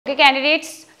Okay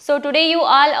candidates, so today you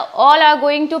all are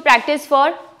going to practice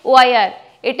for OIR.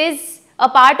 It is a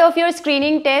part of your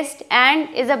screening test and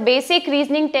is a basic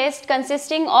reasoning test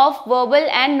consisting of verbal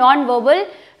and non-verbal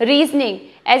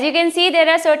reasoning. As you can see, there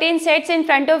are certain sets in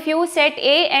front of you, set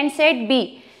A and set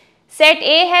B. Set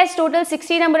A has total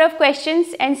 60 number of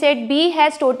questions and set B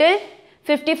has total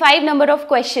 55 number of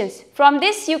questions. From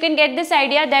this you can get this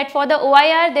idea that for the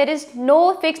OIR there is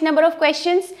no fixed number of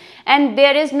questions and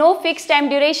there is no fixed time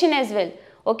duration as well.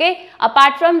 Okay,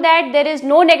 apart from that there is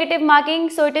no negative marking,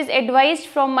 so it is advised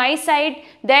from my side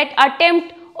that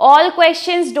attempt all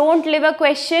questions, don't leave a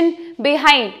question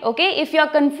behind. Okay, if you are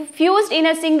confused in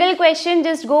a single question,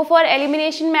 just go for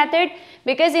elimination method,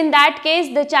 because in that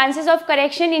case the chances of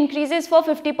correction increases for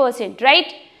 50%,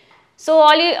 right? So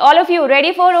all of you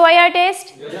ready for OIR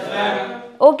test? Yes, ma'am.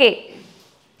 Okay.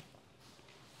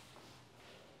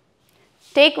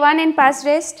 Take one and pass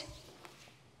rest.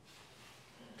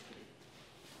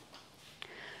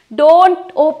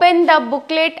 Don't open the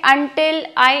booklet until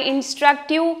I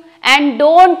instruct you, and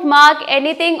don't mark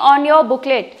anything on your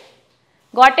booklet.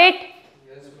 Got it?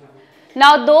 Yes, ma'am.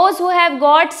 Now those who have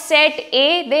got set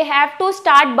A, they have to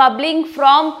start bubbling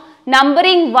from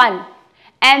numbering 1.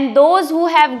 And those who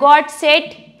have got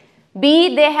set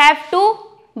B, they have to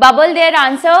bubble their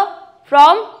answer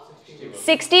from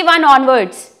 61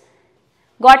 onwards.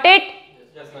 Got it?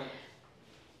 Yes, ma'am.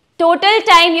 Total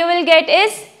time you will get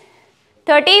is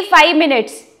 35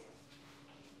 minutes.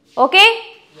 Okay?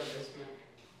 Yes, ma'am.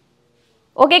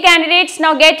 Okay candidates,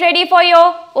 now get ready for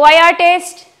your OIR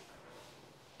test.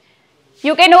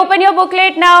 You can open your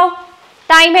booklet now.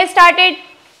 Time has started.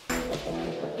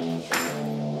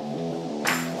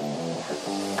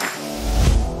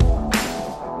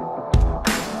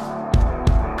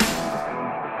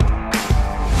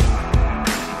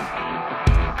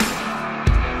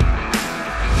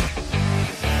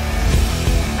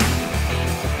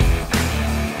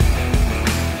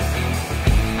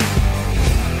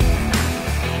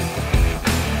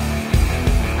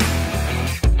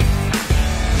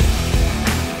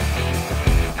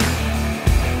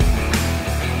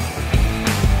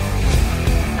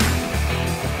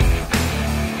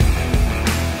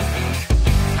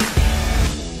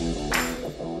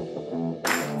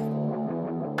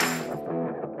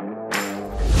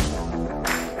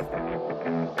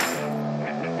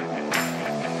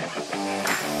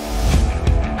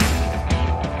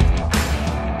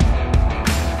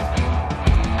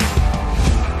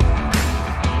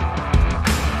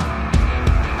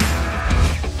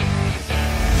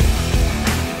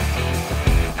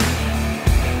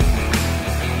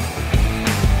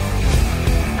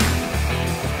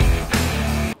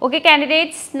 Okay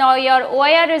candidates, now your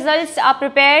OIR results are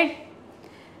prepared.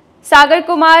 Sagar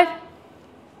Kumar, Yes,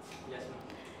 ma'am.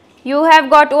 you have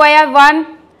got OIR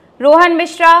 1. Rohan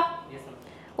Mishra, Yes, ma'am.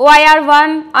 OIR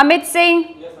 1. Amit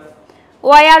Singh, Yes, ma'am.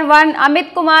 OIR 1.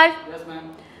 Amit Kumar, Yes, ma'am.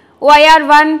 OIR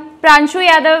 1. Pranshu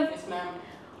Yadav, Yes, ma'am.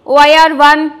 OIR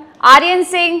 1. Aryan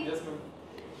Singh, Yes, ma'am.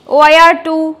 OIR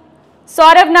 2.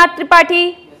 Saurabh Nath Tripathi,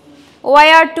 Yes, ma'am.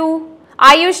 OIR 2.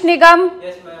 Ayush Nigam,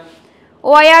 Yes, ma'am.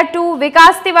 OIR 2.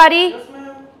 Vikas Tiwari, Yes,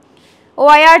 ma'am.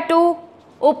 OIR 2.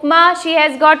 Upma, she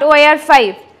has got OIR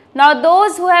 5. Now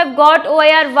those who have got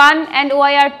OIR 1 and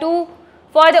OIR 2,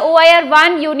 for the OIR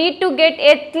 1 you need to get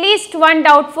at least one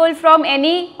doubtful from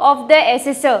any of the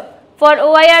assessor. For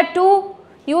OIR 2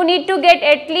 you need to get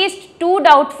at least 2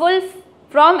 doubtful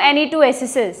from any 2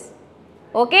 assessors.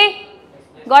 Okay?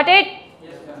 Got it?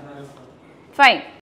 Yes, ma'am. Fine.